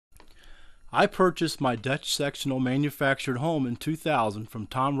I purchased my Dutch sectional manufactured home in 2000 from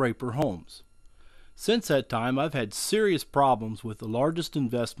Tom Raper Homes. Since that time, I've had serious problems with the largest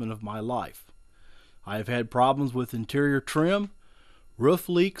investment of my life. I have had problems with interior trim, roof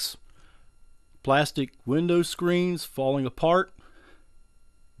leaks, plastic window screens falling apart,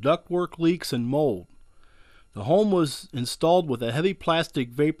 ductwork leaks, and mold. The home was installed with a heavy plastic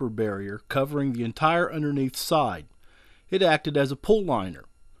vapor barrier covering the entire underneath side. It acted as a pull liner.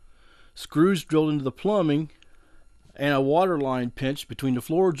 Screws drilled into the plumbing and a water line pinched between the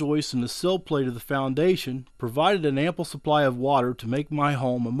floor joist and the sill plate of the foundation provided an ample supply of water to make my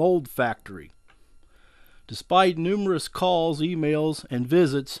home a mold factory. Despite numerous calls, emails, and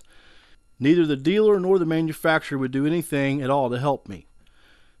visits, neither the dealer nor the manufacturer would do anything at all to help me.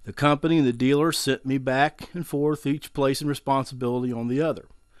 The company and the dealer sent me back and forth, each placing responsibility on the other.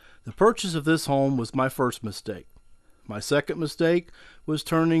 The purchase of this home was my first mistake. My second mistake was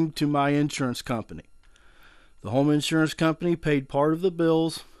turning to my insurance company. The home insurance company paid part of the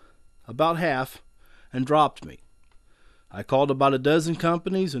bills, about half, and dropped me. I called about a dozen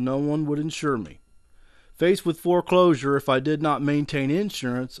companies and no one would insure me. Faced with foreclosure if I did not maintain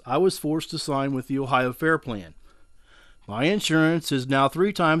insurance, I was forced to sign with the Ohio Fair Plan. My insurance is now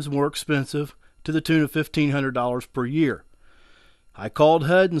 3 times more expensive, to the tune of $1,500 per year. I called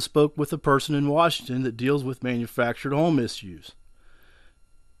HUD and spoke with a person in Washington that deals with manufactured home issues.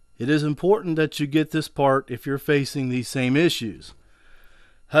 It is important that you get this part if you're facing these same issues.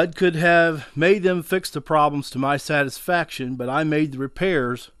 HUD could have made them fix the problems to my satisfaction, but I made the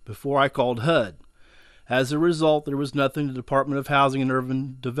repairs before I called HUD. As a result, there was nothing the Department of Housing and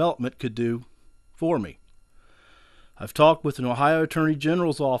Urban Development could do for me. I've talked with an Ohio Attorney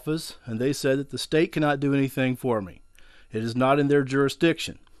General's office, and they said that the state cannot do anything for me. It is not in their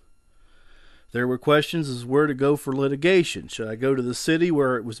jurisdiction. There were questions as where to go for litigation. Should I go to the city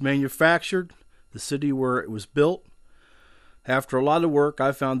where it was manufactured, the city where it was built? After a lot of work,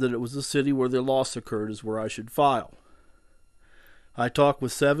 I found that it was the city where the loss occurred is where I should file. I talked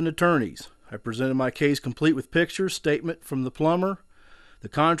with 7 attorneys. I presented my case complete with pictures, statement from the plumber, the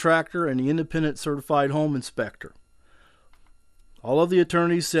contractor, and the independent certified home inspector. All of the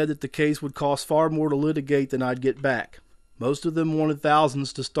attorneys said that the case would cost far more to litigate than I'd get back. Most of them wanted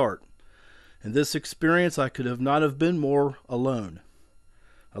thousands to start. In this experience, I could not have been more alone.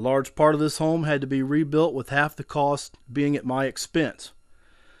 A large part of this home had to be rebuilt with half the cost being at my expense.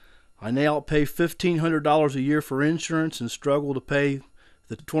 I now pay $1,500 a year for insurance and struggle to pay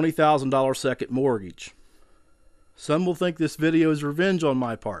the $20,000 second mortgage. Some will think this video is revenge on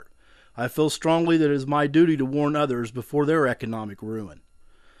my part. I feel strongly that it is my duty to warn others before their economic ruin.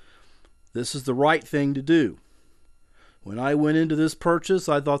 This is the right thing to do. When I went into this purchase,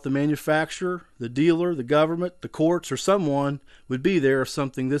 I thought the manufacturer, the dealer, the government, the courts, or someone would be there if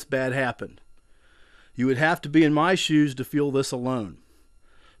something this bad happened. You would have to be in my shoes to feel this alone.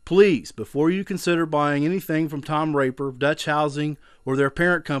 Please, before you consider buying anything from Tom Raper, Dutch Housing, or their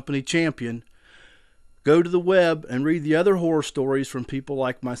parent company, Champion, go to the web and read the other horror stories from people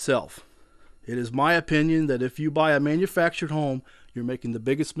like myself. It is my opinion that if you buy a manufactured home, you're making the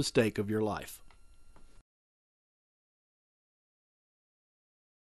biggest mistake of your life.